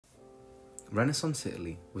Renaissance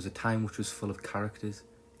Italy was a time which was full of characters,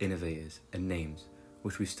 innovators, and names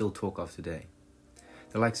which we still talk of today.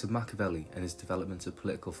 The likes of Machiavelli and his developments of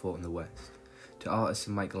political thought in the West, to artists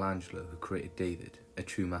like Michelangelo who created David, a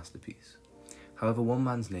true masterpiece. However, one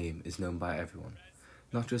man's name is known by everyone,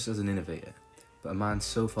 not just as an innovator, but a man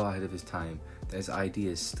so far ahead of his time that his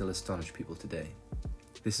ideas still astonish people today.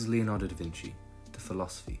 This is Leonardo da Vinci, the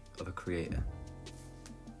philosophy of a creator.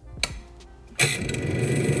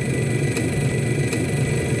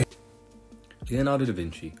 Leonardo da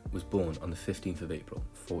Vinci was born on the 15th of April,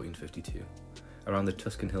 1452, around the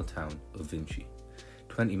Tuscan hill town of Vinci,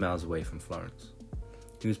 20 miles away from Florence.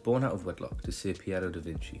 He was born out of wedlock to Ser Piero da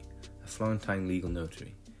Vinci, a Florentine legal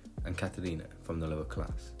notary, and Caterina from the lower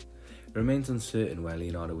class. It remains uncertain where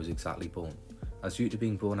Leonardo was exactly born, as due to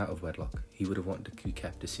being born out of wedlock, he would have wanted to be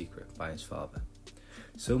kept a secret by his father.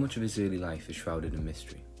 So much of his early life is shrouded in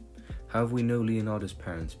mystery. However, we know Leonardo's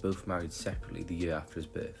parents both married separately the year after his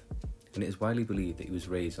birth, and it is widely believed that he was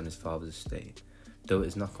raised on his father's estate, though it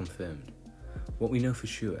is not confirmed. What we know for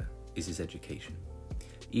sure is his education.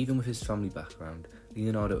 Even with his family background,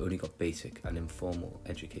 Leonardo only got basic and informal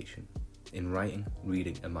education in writing,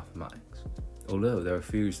 reading and mathematics, although there are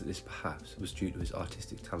theories that this perhaps was due to his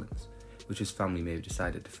artistic talents, which his family may have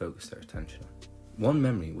decided to focus their attention on. One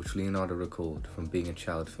memory which Leonardo recalled from being a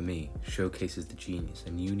child for me showcases the genius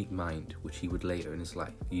and unique mind which he would later in his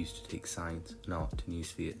life use to take science and art to new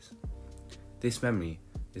spheres. This memory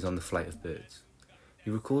is on the flight of birds.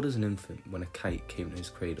 He recalled as an infant when a kite came to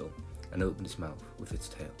his cradle and opened its mouth with its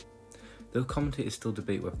tail. Though commentators still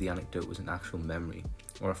debate whether the anecdote was an actual memory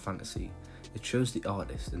or a fantasy, it shows the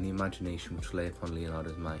artist and the imagination which lay upon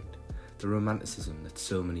Leonardo's mind, the romanticism that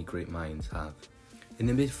so many great minds have. In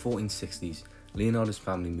the mid-1460s, Leonardo's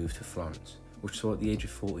family moved to Florence, which saw at the age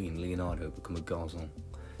of 14 Leonardo become a garçon,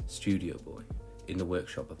 studio boy, in the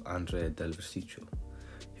workshop of Andrea del Versiccio,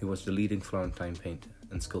 who was the leading Florentine painter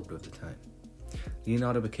and sculptor of the time.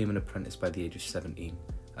 Leonardo became an apprentice by the age of 17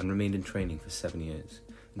 and remained in training for 7 years,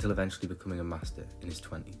 until eventually becoming a master in his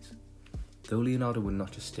 20s. Though Leonardo would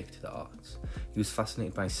not just stick to the arts, he was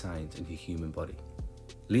fascinated by science and the human body.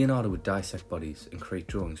 Leonardo would dissect bodies and create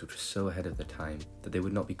drawings which were so ahead of their time that they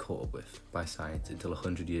would not be caught up with by science until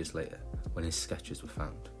 100 years later, when his sketches were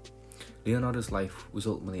found. Leonardo's life was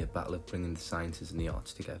ultimately a battle of bringing the sciences and the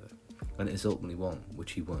arts together, and it is ultimately one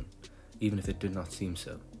which he won, even if it did not seem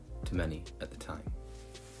so to many at the time.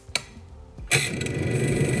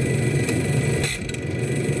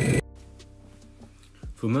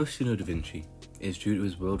 For most who know Da Vinci, it is due to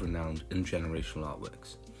his world-renowned and generational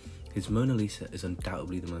artworks. His Mona Lisa is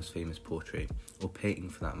undoubtedly the most famous portrait, or painting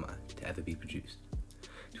for that matter, to ever be produced.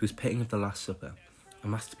 To his painting of the Last Supper, a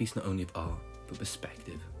masterpiece not only of art, but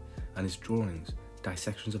perspective, and his drawings,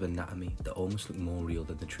 dissections of anatomy that almost look more real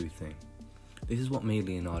than the true thing. This is what made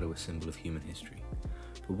Leonardo a symbol of human history.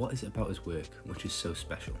 But what is it about his work which is so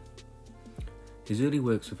special? His early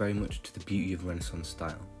works were very much to the beauty of Renaissance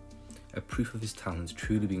style, a proof of his talents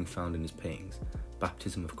truly being found in his paintings,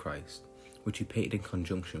 Baptism of Christ, which he painted in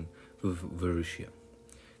conjunction with Verrocchio.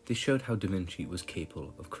 This showed how Da Vinci was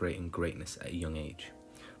capable of creating greatness at a young age,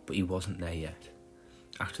 but he wasn't there yet.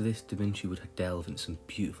 After this, Da Vinci would delve into some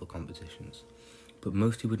beautiful compositions, but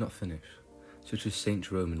most he would not finish, such as St.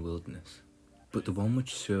 Jerome in Wilderness. But the one which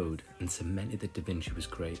showed and cemented that Da Vinci was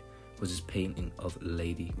great was his painting of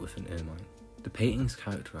Lady with an Ermine. The painting is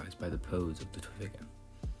characterised by the pose of the figure,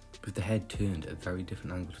 with the head turned at a very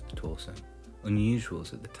different angle to the torso, unusual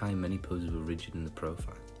as at the time many poses were rigid in the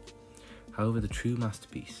profile. However, the true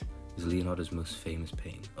masterpiece is Leonardo's most famous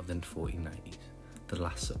painting of the 1490s, The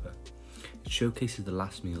Last Supper. It showcases the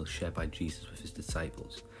last meal shared by Jesus with his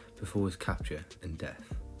disciples before his capture and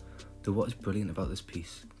death. Though what is brilliant about this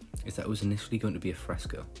piece is that it was initially going to be a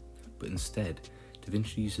fresco, but instead, Da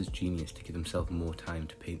Vinci used his genius to give himself more time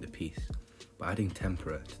to paint the piece by adding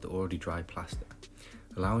tempera to the already dry plaster,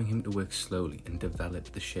 allowing him to work slowly and develop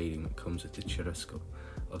the shading that comes with the chiaroscuro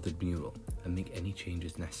of the mural and make any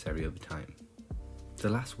changes necessary over time. The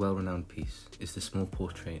last well-renowned piece is the small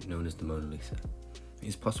portrait known as the Mona Lisa. It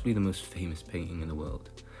is possibly the most famous painting in the world.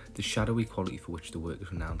 The shadowy quality for which the work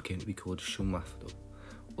is renowned came to be called sfumato,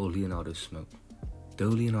 or Leonardo's smoke. Though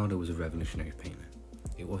Leonardo was a revolutionary painter,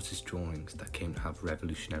 it was his drawings that came to have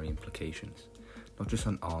revolutionary implications, not just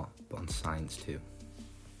on art, but on science too.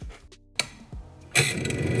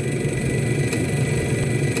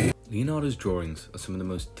 Leonardo's drawings are some of the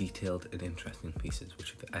most detailed and interesting pieces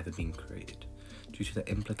which have ever been created, due to their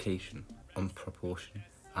implication on proportion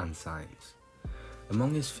and science.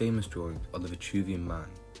 Among his famous drawings are the Vitruvian Man,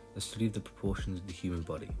 the study of the proportions of the human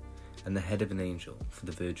body, and the head of an angel for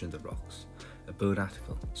the Virgin of the Rocks, a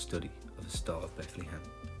botanical study of the Star of Bethlehem.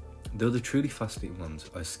 Though the truly fascinating ones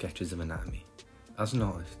are his sketches of anatomy. As an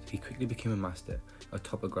artist, he quickly became a master of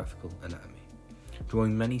topographical anatomy,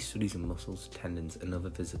 drawing many studies of muscles, tendons and other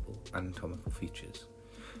visible anatomical features.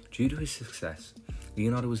 Due to his success,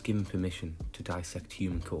 Leonardo was given permission to dissect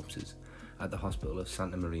human corpses at the Hospital of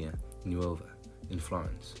Santa Maria Nuova in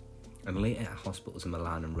Florence, and later at hospitals in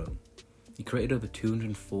Milan and Rome. He created over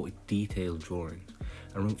 240 detailed drawings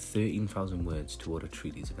and wrote 13,000 words toward a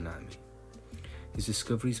treatise of anatomy. His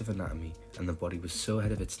discoveries of anatomy and the body was so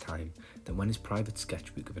ahead of its time that when his private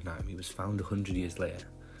sketchbook of anatomy was found 100 years later,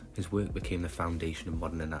 his work became the foundation of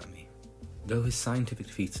modern anatomy. Though his scientific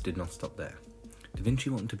feats did not stop there, Da Vinci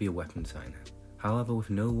wanted to be a weapon designer. However, with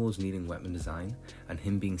no wars needing weapon design and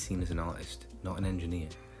him being seen as an artist, not an engineer,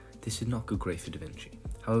 this did not go great for Da Vinci.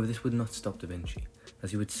 However, this would not stop Da Vinci,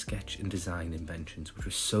 as he would sketch and design inventions which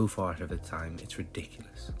were so far ahead of the time it's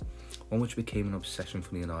ridiculous. One which became an obsession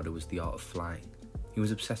for Leonardo was the art of flying. He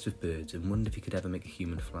was obsessed with birds and wondered if he could ever make a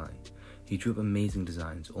human fly. He drew up amazing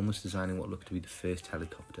designs, almost designing what looked to be the first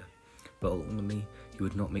helicopter, but ultimately he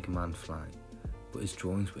would not make a man fly, but his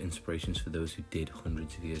drawings were inspirations for those who did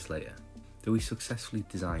hundreds of years later. Though he successfully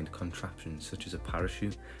designed contraptions such as a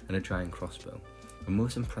parachute and a giant crossbow, and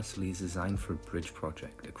most impressively his design for a bridge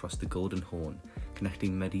project across the Golden Horn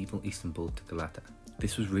connecting medieval Istanbul to Galata.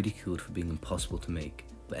 This was ridiculed for being impossible to make,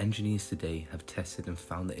 but engineers today have tested and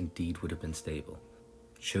found that indeed would have been stable,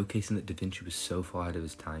 showcasing that Da Vinci was so far ahead of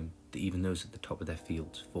his time that even those at the top of their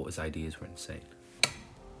fields thought his ideas were insane.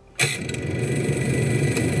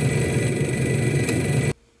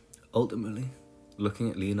 Ultimately, looking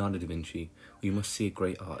at Leonardo da Vinci, we must see a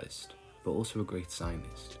great artist, but also a great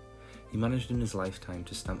scientist. He managed in his lifetime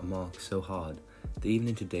to stamp a mark so hard that even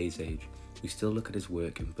in today's age, we still look at his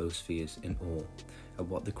work in both spheres in awe at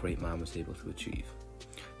what the great man was able to achieve.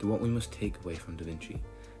 Though what we must take away from Da Vinci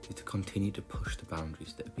is to continue to push the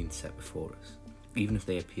boundaries that have been set before us, even if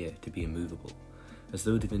they appear to be immovable. As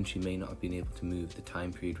though Da Vinci may not have been able to move the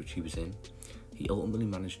time period which he was in, he ultimately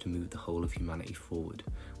managed to move the whole of humanity forward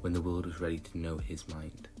when the world was ready to know his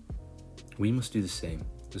mind. We must do the same,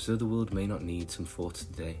 as though the world may not need some thoughts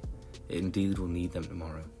today, it indeed will need them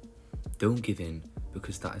tomorrow. Don't give in,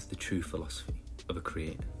 because that is the true philosophy of a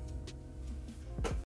creator.